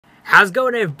How's it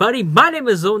going, everybody? My name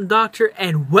is Zoltan Doctor,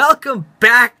 and welcome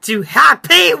back to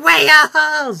Happy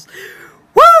Wheels!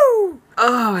 Woo!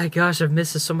 Oh my gosh, I've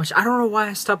missed this so much. I don't know why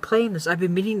I stopped playing this. I've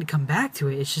been meaning to come back to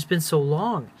it. It's just been so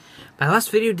long. My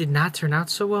last video did not turn out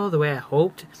so well the way I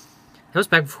hoped. That was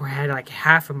back before I had like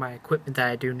half of my equipment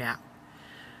that I do now.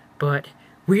 But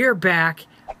we are back.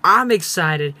 I'm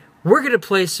excited. We're gonna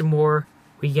play some more.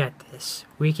 We got this.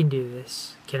 We can do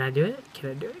this. Can I do it? Can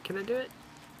I do it? Can I do it?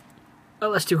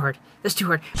 Oh, that's too hard. That's too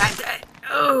hard.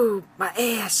 Oh, my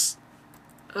ass.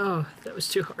 Oh, that was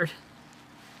too hard.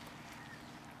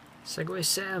 Segway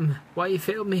Sam, why you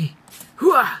failed me?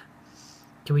 Hooah!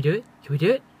 Can we do it? Can we do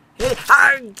it?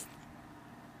 Hey,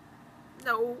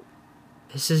 no.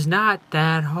 This is not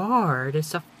that hard.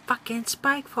 It's a fucking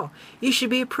spike fall. You should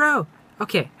be a pro.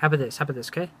 Okay, how about this? How about this,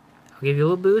 okay? I'll give you a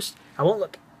little boost. I won't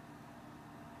look.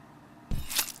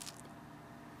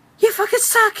 You fucking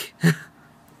suck!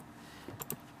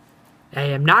 I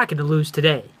am not going to lose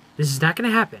today. This is not going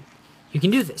to happen. You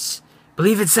can do this.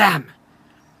 Believe in Sam.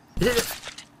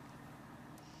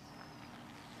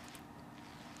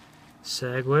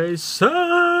 Segway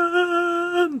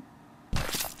Sam.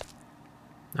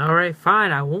 Alright,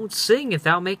 fine. I won't sing if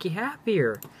that'll make you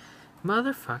happier.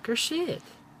 Motherfucker shit.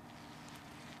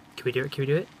 Can we do it? Can we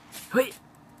do it? Wait.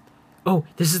 Oh,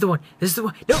 this is the one. This is the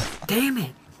one. No, damn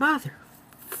it. Mother.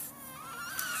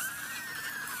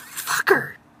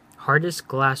 Fucker. Hardest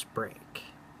glass break.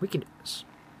 We can do this.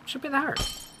 Should be that hard.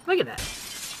 Look at that.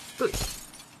 Look.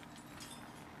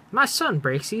 My son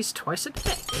breaks these twice a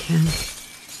day.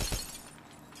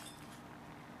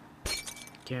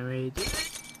 Can we do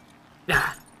it?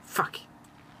 Ah, fuck.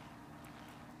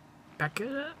 Back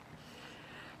it up.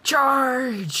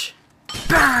 Charge!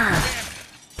 Bah!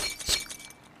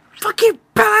 Fucking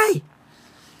bye!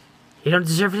 You don't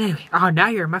deserve it anyway. Oh, now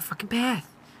you're in my fucking path.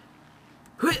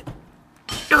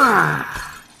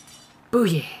 Ah,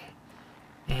 booyah.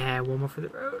 And one more for the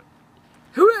road.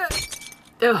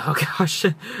 Oh gosh.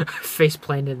 Face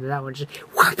planted into that one. Just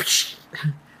whoosh.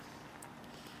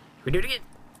 We do it again.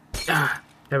 Ah,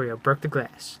 there we go. Broke the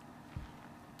glass.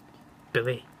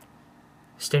 Billy,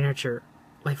 staring at your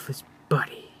lifeless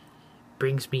body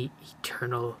brings me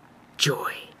eternal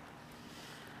joy.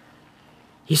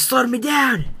 You slowed me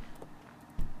down.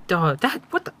 Oh,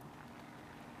 what the?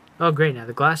 Oh, great, now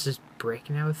the glass is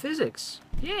breaking out with physics.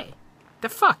 Yay. The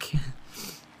fuck?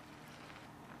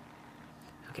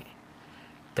 Okay.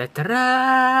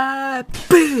 Da-da-da!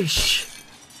 Boosh!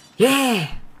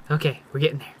 Yeah! Okay, we're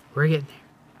getting there. We're getting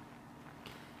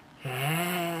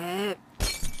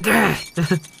there.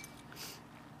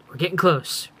 We're getting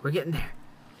close. We're getting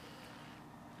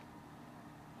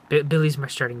there. Billy's my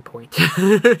starting point.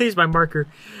 He's my marker.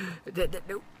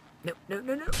 No. No, no,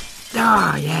 no, no.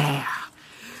 Oh, yeah.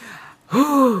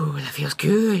 Ooh, that feels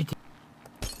good.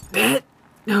 Come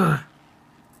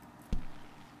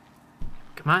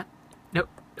on. Nope.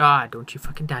 Ah, don't you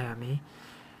fucking die on me.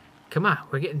 Come on,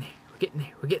 we're getting there. We're getting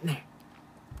there. We're getting there.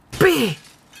 Big.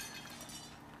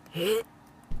 Hit.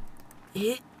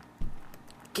 Get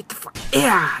the fuck.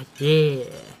 Yeah. Yeah.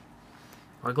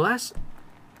 More glass.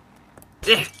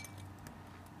 Yeah.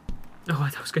 Oh, I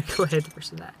thought I was gonna go ahead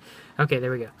first of that. Okay,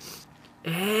 there we go.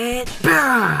 And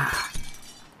bah!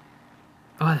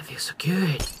 Oh, that feels so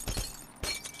good.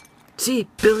 See,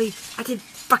 Billy, I didn't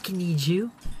fucking need you.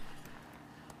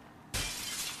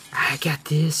 I got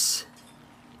this.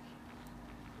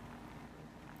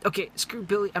 Okay, screw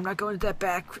Billy. I'm not going to that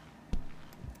back.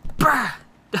 Bah!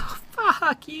 Oh,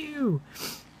 fuck you.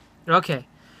 Okay,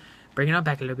 bring it on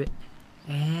back a little bit.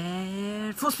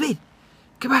 And full speed.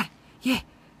 Come on. Yeah.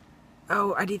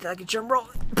 Oh, I need like a jump roll.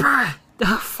 Bah!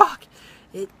 Oh, fuck.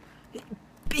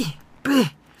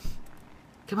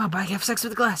 Come on, bike, have sex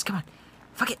with the glass. Come on.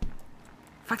 Fuck it.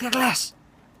 Fuck that glass.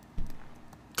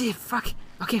 Dude, fuck.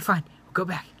 Okay, fine. We'll go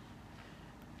back.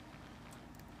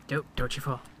 Don't you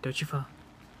fall. Don't you fall.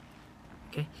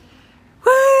 Okay.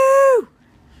 Woo!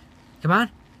 Come on.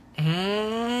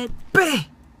 And bang!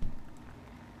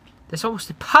 That's almost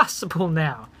impossible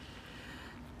now.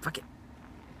 Fuck it.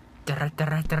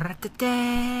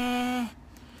 Da-da-da-da-da-da-da.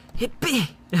 Hit B.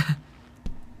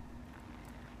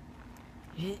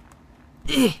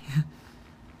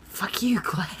 Fuck you,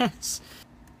 glass.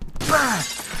 Bah.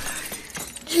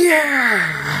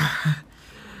 Yeah.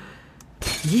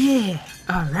 Yeah.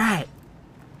 All right.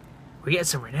 We get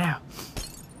somewhere now.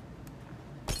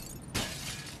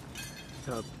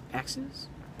 Oh, axes?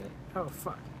 Oh,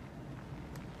 fuck.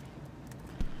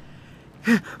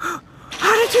 How did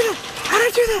I do that? How did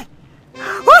I do that?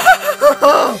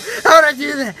 Whoa! How did I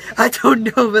do that? I don't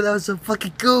know, but that was so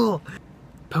fucking cool.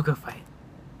 Pogo fight.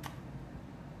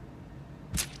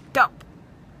 Go.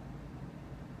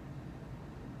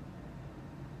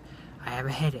 have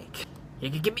a headache.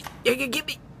 You can get me. You can get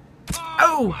me.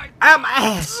 Oh, ow, my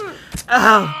ass.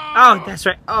 Oh, that's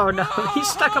right. Oh no, he's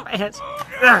stuck on my ass.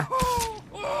 Ugh.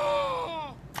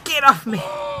 Get off me.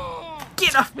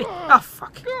 Get off me. Oh,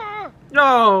 fuck.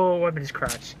 No, I'm in his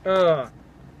crotch.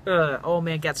 Oh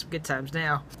man, got some good times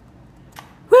now.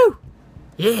 Woo.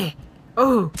 Yeah.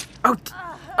 Oh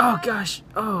gosh.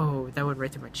 Oh, that went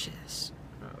right through my chest.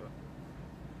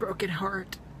 Broken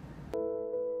heart.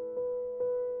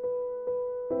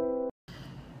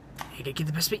 You gotta get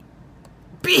the best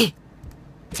B.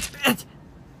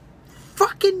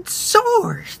 Fucking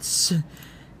swords.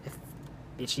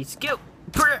 Bitch needs to go.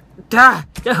 No.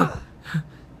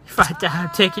 If I die, I'm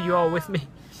taking you all with me.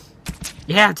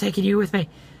 Yeah, I'm taking you with me.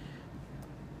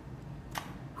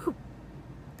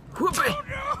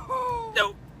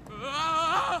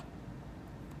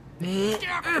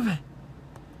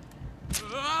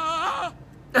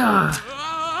 No.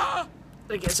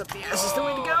 I guess up the ass is the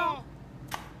way to go.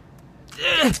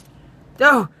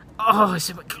 No. Oh,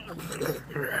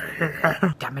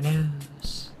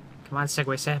 dominoes. Come on,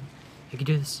 Segway Sam. You can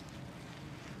do this.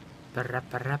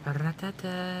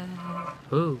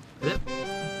 Ooh.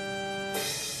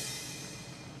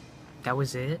 That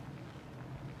was it?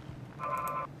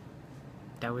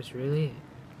 That was really it?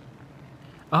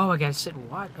 Oh, I gotta sit and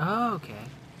watch. Oh, okay.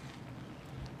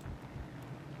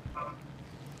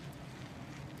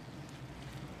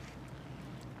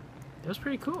 That was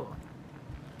pretty cool.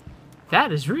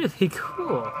 That is really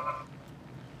cool.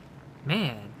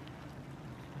 Man.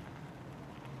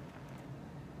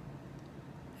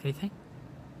 Anything?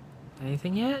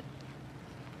 Anything yet?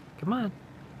 Come on.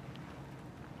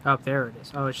 Oh, there it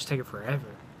is. Oh, it's just taking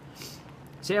forever.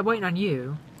 See, I'm waiting on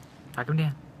you. Knock him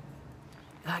down.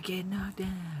 I get knocked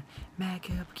down. Back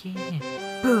up again.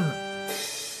 Boom.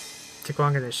 Took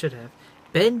longer than it should have.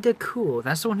 Ben DeCool.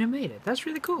 That's the one who made it. That's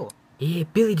really cool. Yeah,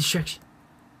 Billy Destruction.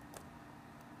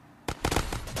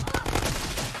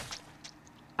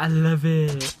 I love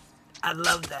it. I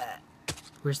love that.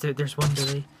 There's one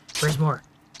Billy. Where's more?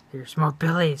 There's more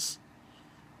Billies.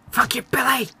 Fuck you,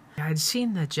 Billy! I'd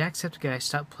seen that Jacksepticeye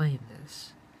stop playing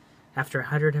this after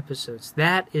 100 episodes.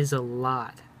 That is a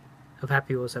lot of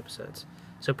Happy Wheels episodes.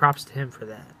 So props to him for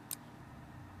that.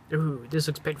 Ooh, this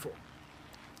looks painful.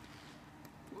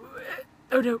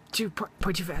 Oh no,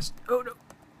 point too fast. Oh no.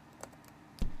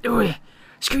 Oh yeah.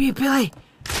 Screw you, Billy!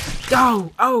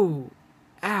 Oh!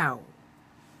 Ow!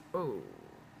 Oh.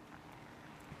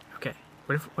 Okay.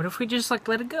 What if we just like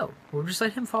let it go? We'll just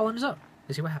let him fall on his own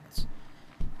and see what happens.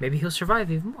 Maybe he'll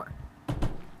survive even more.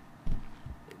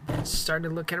 That's starting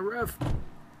to look kind of rough.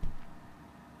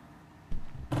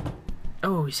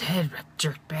 Oh, his head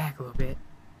jerked back a little bit.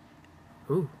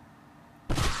 Ooh.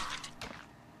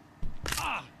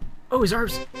 Oh, his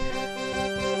arms.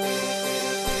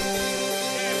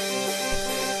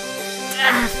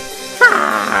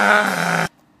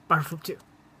 Bottle flip 2.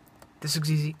 This looks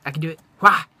easy. I can do it.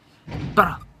 Wah!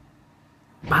 Bottle.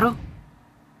 Bottle.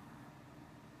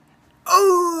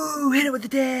 Oh! Hit it with the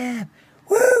dab!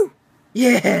 Woo!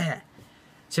 Yeah!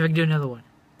 See if I can do another one.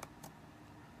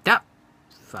 Duh!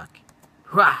 Fuck.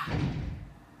 Wah!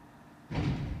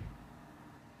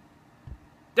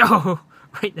 Oh!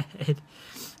 Right in the head.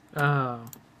 Oh.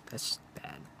 That's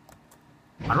bad.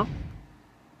 Bottle?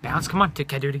 Bounce. Come on. Can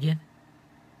I do it again?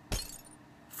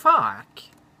 Fuck.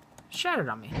 Shattered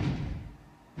on me.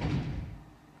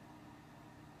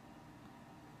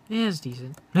 Yeah, it's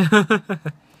decent.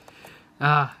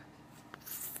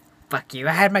 Fuck you.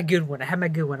 I had my good one.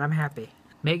 I'm happy.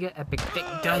 Mega epic thick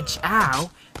Dutch.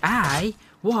 Ow.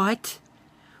 What?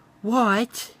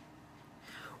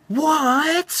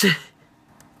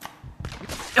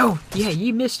 Oh, yeah,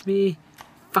 you missed me.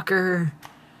 Fucker.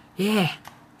 Yeah,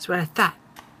 that's what I thought.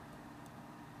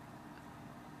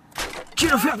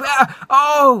 Judo flip.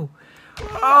 Oh!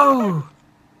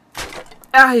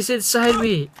 Ah, he's inside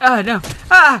me. Ah, no.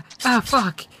 Ah,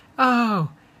 fuck. Oh.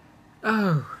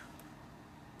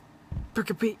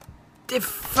 Burger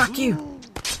fuck you.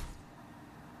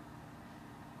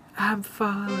 I'm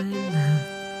falling.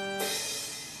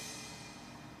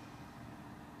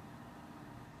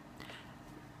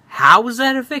 How was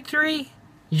that a victory?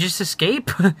 You just escape?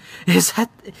 Is that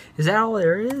all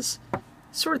there is?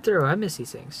 Sword throw. I miss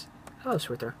these things. Oh,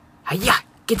 sword throw. Hiya!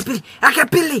 Get the Billy! I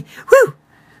got Billy! Woo!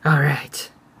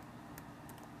 Alright.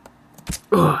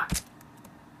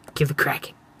 Kill the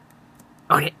Kraken.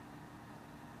 Own it.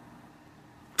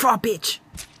 Draw, bitch!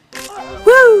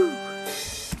 Woo!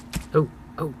 Oh.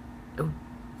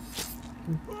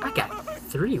 I got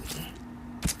 3 with that.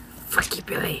 Fuck you,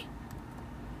 Billy.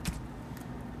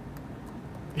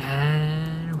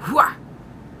 And whooah!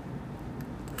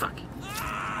 Fuck.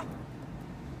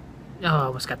 Oh, I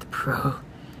almost got the pro.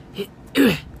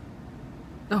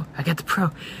 Oh, I got the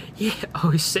pro. Yeah. Oh,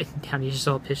 he's sitting down. He's just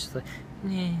all pissed. Like,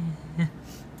 yeah.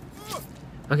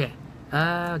 Okay.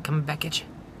 Coming back at you.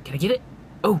 Can I get it?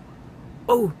 Oh.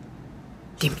 Oh.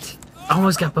 Damn it.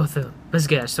 Almost got both of them. That's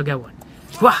good. I still got one.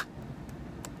 Wah.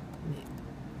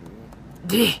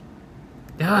 The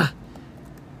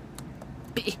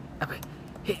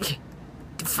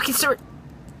fucking sword.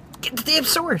 Get the damn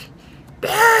sword.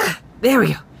 Ah, there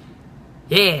we go.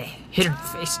 Yeah. Hit her in the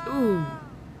face. Ooh.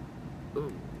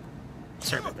 Ooh.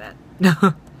 Sorry about that. No.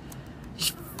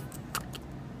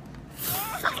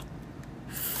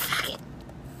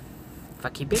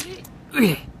 Fuck you, baby.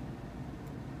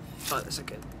 Oh, that's a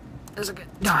good. That's a good.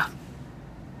 Nah.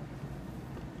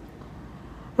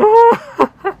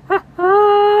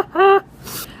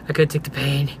 I could take the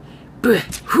pain.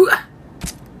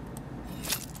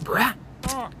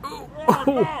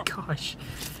 Oh gosh.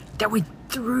 That went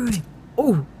through him.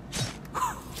 Oh.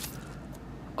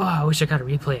 Oh, I wish I got a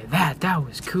replay of that. That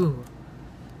was cool.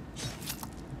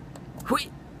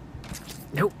 Wait.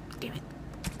 Nope. Damn it.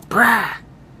 Brah.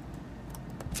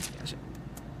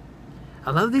 I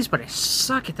love these, but I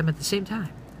suck at them at the same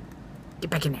time.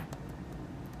 Get back in there.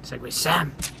 Segway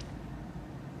Sam.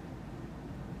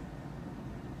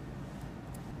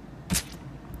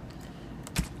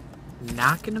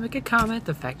 Not gonna make a comment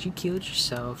the fact you killed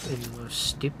yourself in the most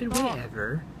stupid way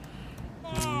ever.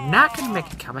 Not gonna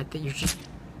make a comment that you're just...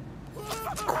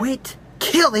 Quit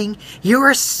killing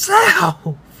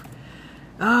yourself!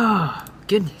 Oh,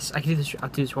 goodness. I can do this. I'll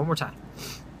do this one more time.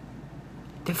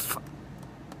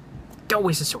 Don't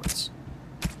waste the swords.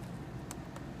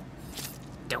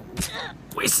 Don't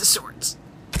waste the swords.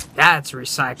 That's a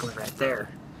recycler right there.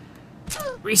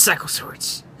 Recycle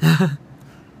swords.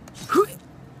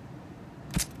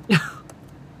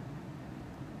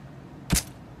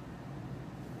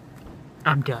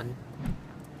 I'm done.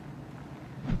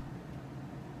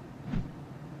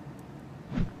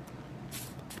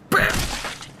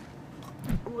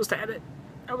 Almost had it.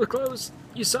 I was close.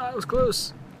 You saw I was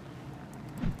close.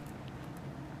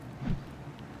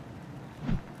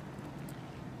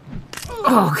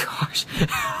 Oh gosh.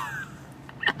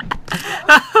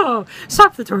 Oh,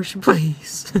 stop the torsion,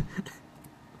 please.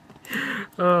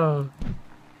 Oh.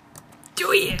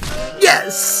 Do it!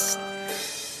 Yes!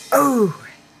 Oh,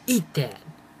 eat that.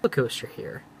 Roller coaster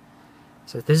here.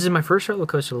 So if this is my first roller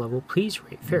coaster level, please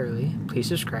rate fairly. Please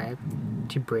subscribe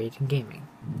to Braden Gaming.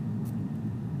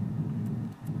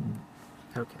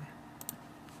 Okay.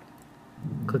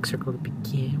 Click circle to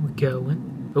begin. We're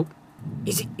going. Oh,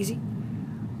 easy, easy.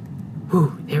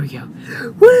 Woo, there we go.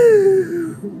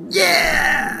 Woo!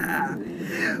 Yeah!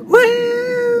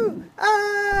 Woo!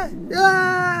 Ah!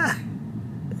 Ah!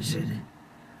 Shit.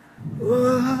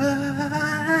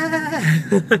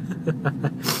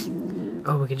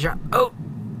 Oh, we can drop. Oh!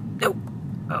 No!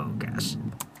 Oh, gosh.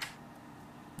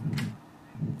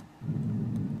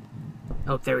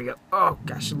 Oh, there we go. Oh,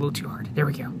 gosh, a little too hard. There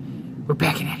we go. We're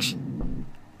back in action.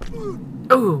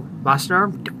 Oh, lost an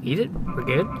arm. Don't need it. We're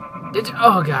good.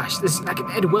 Oh, gosh, this is not going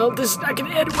to end well. This is not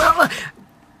going to end well.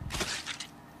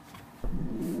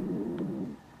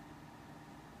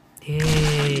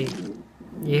 Yay.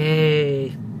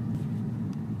 Yay.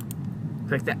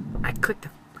 Click that. I clicked the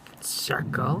fucking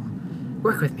circle.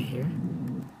 Work with me here.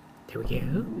 There we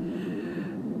go.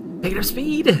 Picking up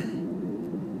speed.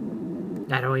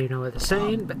 I don't even know what they're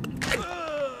saying, but...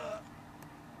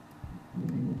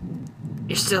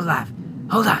 You're still alive.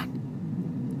 Hold on.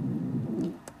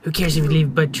 Who cares if you leave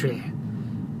a blood trail?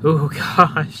 Oh,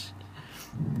 gosh.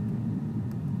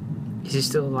 Is he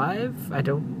still alive? I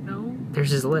don't know.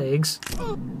 There's his legs.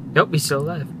 Nope, he's still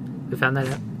alive. We found that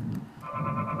out.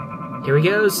 Here he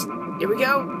goes. Here we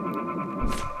go.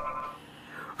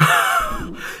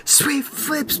 Sweet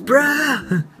flips,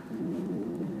 bruh.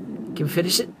 Can we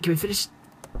finish it? Can we finish it?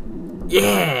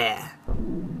 Yeah.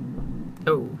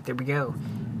 Oh, there we go.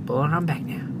 Pull it on back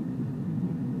now.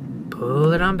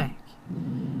 Pull it on back.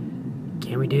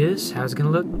 Can we do this? How's it gonna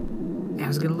look?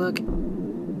 How's it gonna look?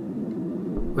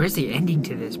 Where's the ending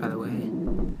to this, by the way?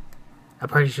 I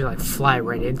probably should like fly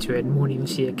right into it and won't even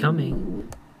see it coming.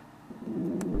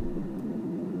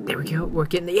 There we go. We're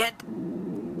getting the end.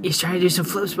 He's trying to do some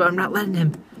flips, but I'm not letting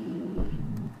him.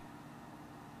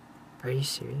 Are you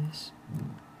serious?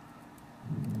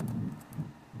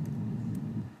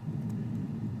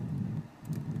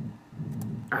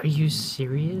 Are you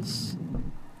serious?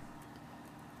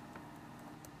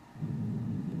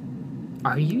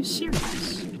 Are you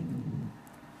serious?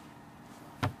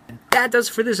 That does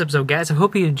it for this episode, guys. I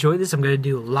hope you enjoyed this. I'm going to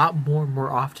do a lot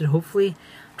more often, hopefully.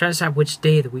 I'm trying to decide which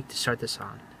day of the week to start this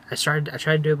on. I tried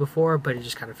to do it before, but it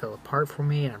just kind of fell apart for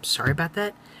me, and I'm sorry about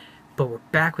that. But we're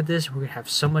back with this. We're gonna have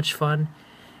so much fun.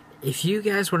 If you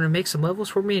guys want to make some levels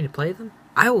for me and play them,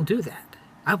 I will do that.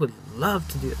 I would love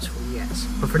to do this for you guys.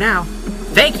 But for now,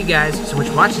 thank you guys so much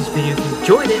for watching this video. If you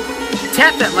enjoyed it,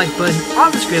 tap that like button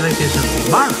on the screen like there's no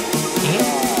tomorrow. And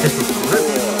this was good.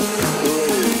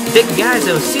 Thank you guys.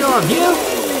 I will see all of you in a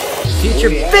future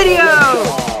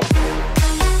video.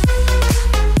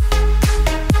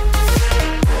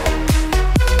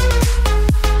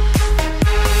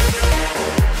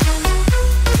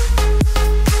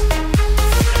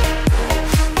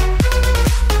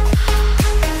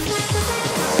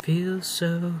 Feels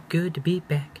so good to be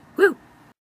back. Woo!